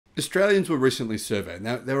Australians were recently surveyed.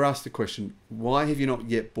 Now, they were asked the question, why have you not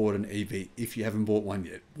yet bought an EV if you haven't bought one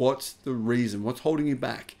yet? What's the reason? What's holding you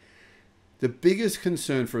back? The biggest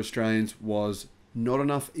concern for Australians was not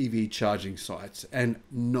enough EV charging sites and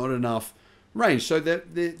not enough range. So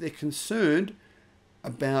they're concerned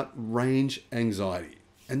about range anxiety.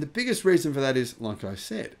 And the biggest reason for that is, like I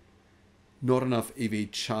said, not enough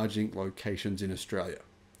EV charging locations in Australia.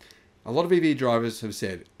 A lot of EV drivers have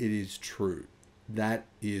said it is true. That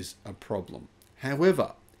is a problem.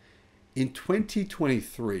 However, in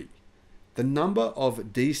 2023, the number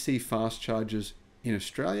of DC fast chargers in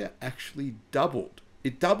Australia actually doubled.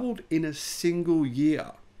 It doubled in a single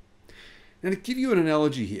year. Now, to give you an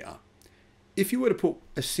analogy here, if you were to put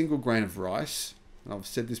a single grain of rice, and I've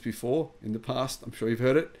said this before in the past, I'm sure you've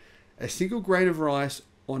heard it, a single grain of rice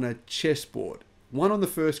on a chessboard, one on the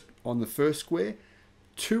first square,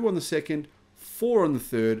 2 on the second, 4 on the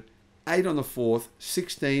third, 8 on the fourth,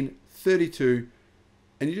 16, 32,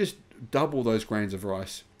 and you just double those grains of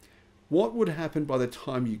rice. What would happen by the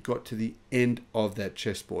time you got to the end of that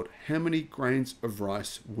chessboard? How many grains of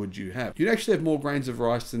rice would you have? You'd actually have more grains of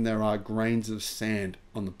rice than there are grains of sand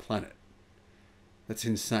on the planet. That's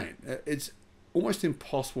insane. It's almost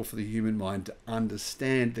impossible for the human mind to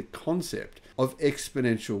understand the concept of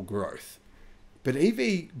exponential growth. But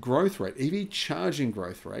EV growth rate, EV charging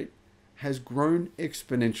growth rate, has grown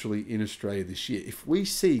exponentially in Australia this year. If we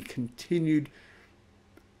see continued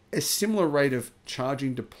a similar rate of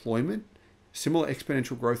charging deployment, similar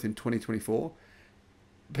exponential growth in 2024,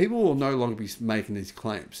 people will no longer be making these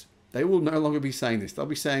claims. They will no longer be saying this. They'll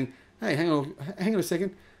be saying, hey, hang on a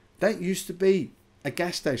second. That used to be a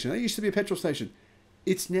gas station. That used to be a petrol station.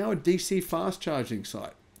 It's now a DC fast charging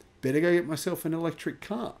site. Better go get myself an electric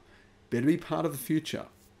car. Better be part of the future.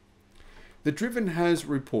 The Driven has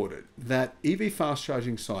reported that EV fast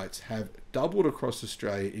charging sites have doubled across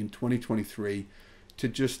Australia in 2023 to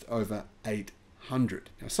just over 800.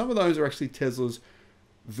 Now, some of those are actually Tesla's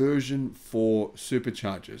version 4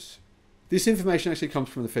 superchargers. This information actually comes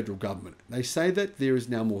from the federal government. They say that there is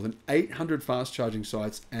now more than 800 fast charging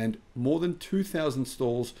sites and more than 2,000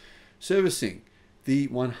 stalls servicing the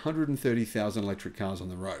 130,000 electric cars on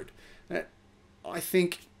the road. I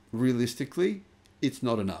think realistically, it's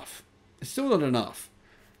not enough. It's still not enough.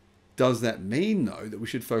 Does that mean, though, that we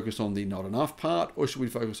should focus on the not enough part, or should we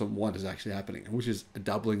focus on what is actually happening, which is a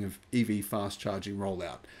doubling of EV fast charging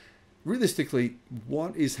rollout? Realistically,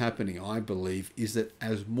 what is happening, I believe, is that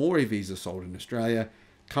as more EVs are sold in Australia,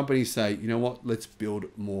 companies say, you know what, let's build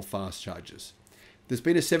more fast chargers. There's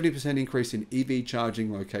been a 70% increase in EV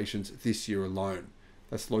charging locations this year alone.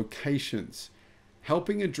 That's locations,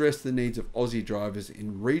 helping address the needs of Aussie drivers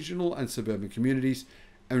in regional and suburban communities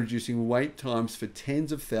and reducing wait times for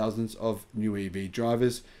tens of thousands of new EV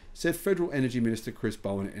drivers, said Federal Energy Minister Chris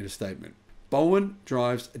Bowen in a statement. Bowen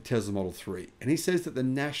drives a Tesla Model 3, and he says that the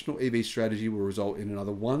national EV strategy will result in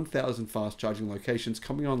another 1,000 fast charging locations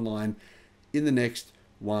coming online in the next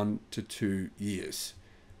 1 to 2 years.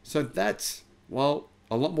 So that's, well,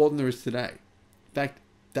 a lot more than there is today. In fact,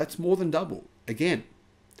 that's more than double. Again,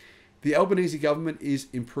 the Albanese government is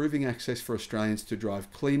improving access for Australians to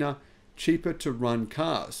drive cleaner, cheaper to run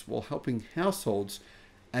cars while helping households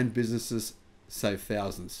and businesses save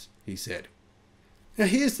thousands, he said. Now,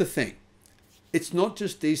 here's the thing. It's not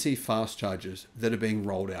just DC fast chargers that are being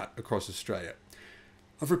rolled out across Australia.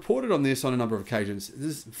 I've reported on this on a number of occasions.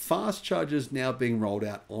 There's fast chargers now being rolled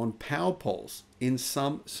out on power poles in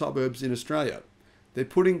some suburbs in Australia. They're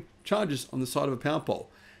putting chargers on the side of a power pole.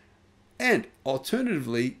 And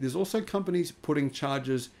alternatively, there's also companies putting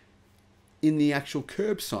chargers in the actual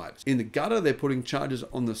curbside. In the gutter, they're putting chargers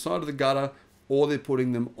on the side of the gutter, or they're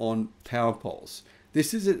putting them on power poles.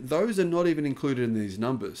 Those are not even included in these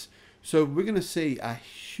numbers. So we're going to see a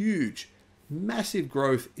huge, massive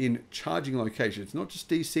growth in charging locations, not just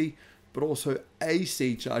DC, but also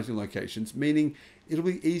AC charging locations, meaning it'll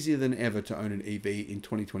be easier than ever to own an EV in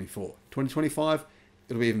 2024. 2025,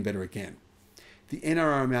 it'll be even better again. The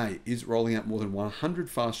NRMA is rolling out more than 100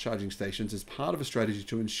 fast charging stations as part of a strategy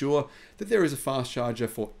to ensure that there is a fast charger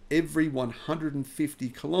for every 150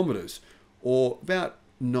 kilometers, or about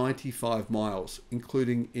 95 miles,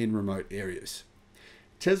 including in remote areas.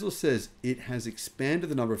 Tesla says it has expanded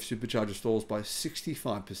the number of supercharger stalls by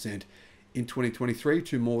 65% in 2023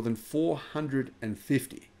 to more than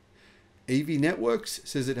 450. EV Networks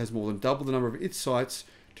says it has more than doubled the number of its sites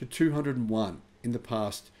to 201 in the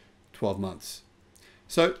past 12 months.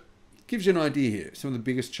 So, gives you an idea here. Some of the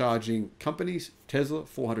biggest charging companies, Tesla,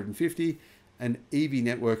 450, and EV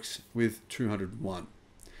Networks with 201.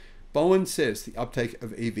 Bowen says the uptake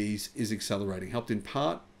of EVs is accelerating, helped in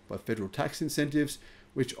part by federal tax incentives,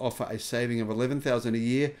 which offer a saving of $11,000 a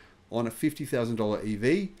year on a $50,000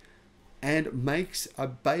 EV, and makes a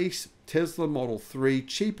base Tesla Model 3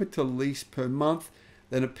 cheaper to lease per month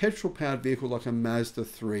than a petrol-powered vehicle like a Mazda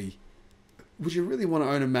 3. Would you really want to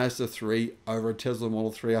own a Mazda 3 over a Tesla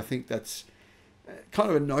Model 3? I think that's kind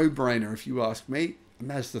of a no-brainer if you ask me. A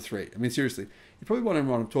Mazda 3. I mean, seriously, you probably won't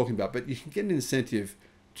know what I'm talking about, but you can get an incentive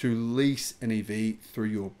to lease an EV through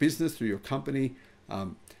your business, through your company,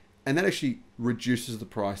 and that actually reduces the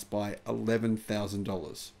price by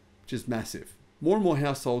 $11,000, which is massive. More and more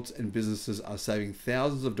households and businesses are saving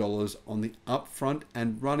thousands of dollars on the upfront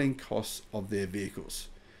and running costs of their vehicles,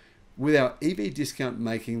 with our EV discount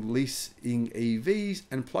making leasing EVs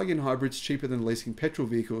and plug-in hybrids cheaper than leasing petrol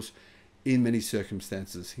vehicles in many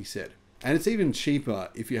circumstances, he said. And it's even cheaper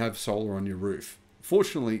if you have solar on your roof.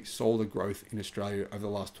 Fortunately, solar growth in Australia over the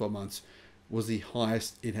last 12 months was the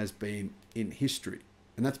highest it has been in history.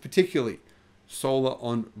 And that's particularly solar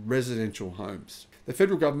on residential homes. The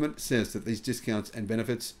federal government says that these discounts and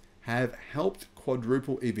benefits have helped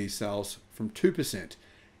quadruple EV sales from 2%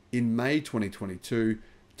 in May 2022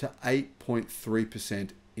 to 8.3%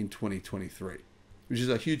 in 2023, which is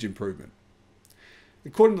a huge improvement.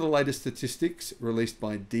 According to the latest statistics released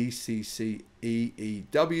by DCCEEW,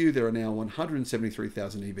 there are now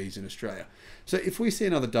 173,000 EVs in Australia. So if we see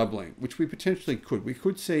another doubling, which we potentially could, we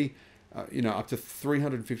could see up to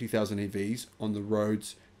 350,000 EVs on the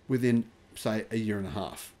roads within, say, a year and a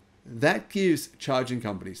half. That gives charging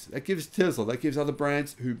companies, that gives Tesla, that gives other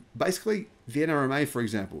brands who basically, the NRMA, for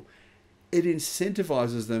example, it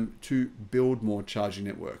incentivizes them to build more charging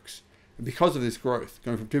networks. And because of this growth,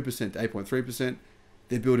 going from 2% to 8.3%,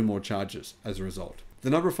 they're building more chargers as a result. The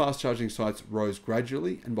number of fast charging sites rose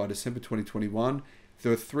gradually, and by December 2021, there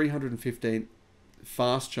were 315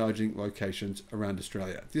 fast charging locations around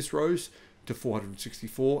Australia. This rose to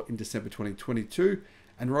 464 in December 2022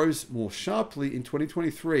 and rose more sharply in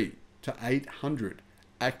 2023 to 800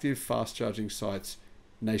 active fast charging sites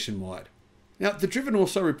nationwide. Now, The Driven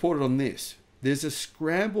also reported on this. There's a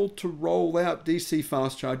scramble to roll out DC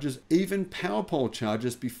fast chargers, even power pole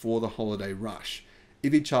chargers, before the holiday rush.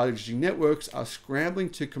 EV charging networks are scrambling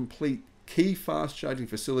to complete key fast charging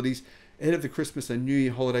facilities ahead of the Christmas and New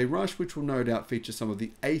Year holiday rush, which will no doubt feature some of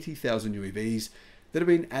the 80,000 new EVs that have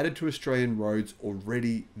been added to Australian roads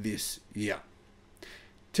already this year.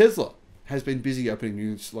 Tesla has been busy opening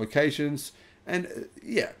new locations, and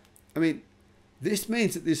this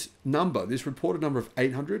means that this reported number of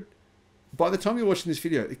 800, by the time you're watching this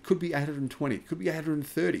video, it could be 820, it could be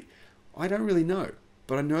 830. I don't really know,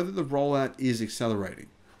 but I know that the rollout is accelerating.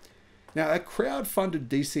 Now, a crowd-funded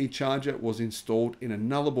DC charger was installed in a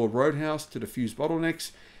Nullarbor roadhouse to diffuse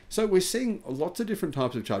bottlenecks. So we're seeing lots of different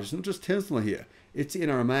types of chargers, not just Tesla here. It's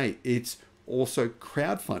NRMA. It's also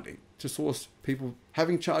crowdfunding to source people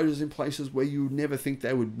having chargers in places where you would never think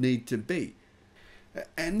they would need to be.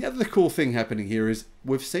 And the other cool thing happening here is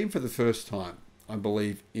we've seen for the first time, I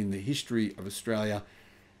believe, in the history of Australia,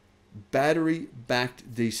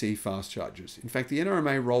 battery-backed DC fast chargers. In fact, the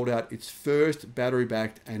NRMA rolled out its first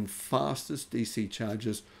battery-backed and fastest DC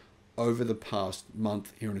chargers over the past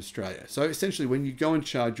month here in Australia. So essentially, when you go and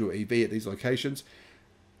charge your EV at these locations,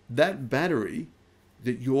 that battery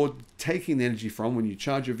that you're taking the energy from when you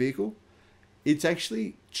charge your vehicle, it's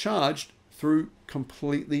actually charged through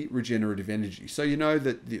completely regenerative energy. So you know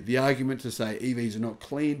that the argument to say EVs are not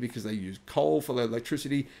clean because they use coal for their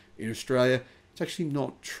electricity in Australia, it's actually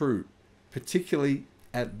not true, particularly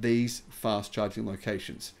at these fast charging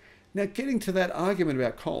locations. Now, getting to that argument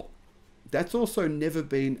about coal, that's also never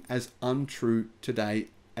been as untrue today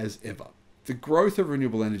as ever. The growth of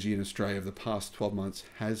renewable energy in Australia over the past 12 months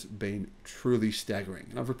has been truly staggering.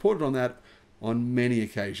 And I've reported on that on many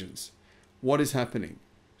occasions. What is happening?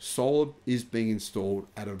 Solar is being installed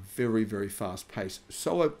at a very, very fast pace.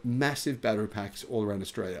 Solar, massive battery packs all around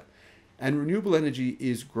Australia. And renewable energy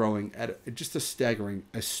is growing at just a staggering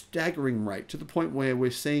rate, to the point where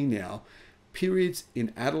we're seeing now periods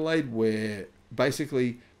in Adelaide where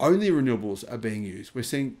basically only renewables are being used. We're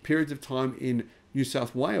seeing periods of time in New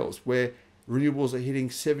South Wales where renewables are hitting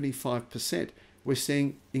 75%. We're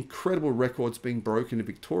seeing incredible records being broken in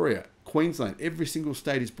Victoria, Queensland. Every single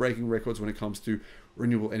state is breaking records when it comes to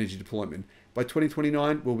renewable energy deployment. By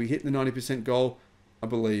 2029, will we hit the 90% goal? I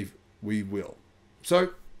believe we will.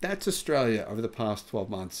 So that's Australia over the past 12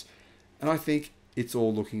 months. And I think it's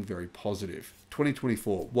all looking very positive.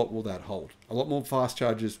 2024, what will that hold? A lot more fast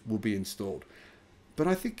chargers will be installed. But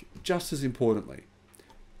I think just as importantly,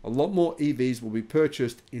 a lot more EVs will be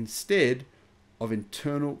purchased instead of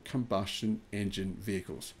internal combustion engine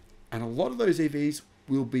vehicles. And a lot of those EVs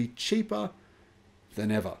will be cheaper than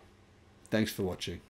ever. Thanks for watching.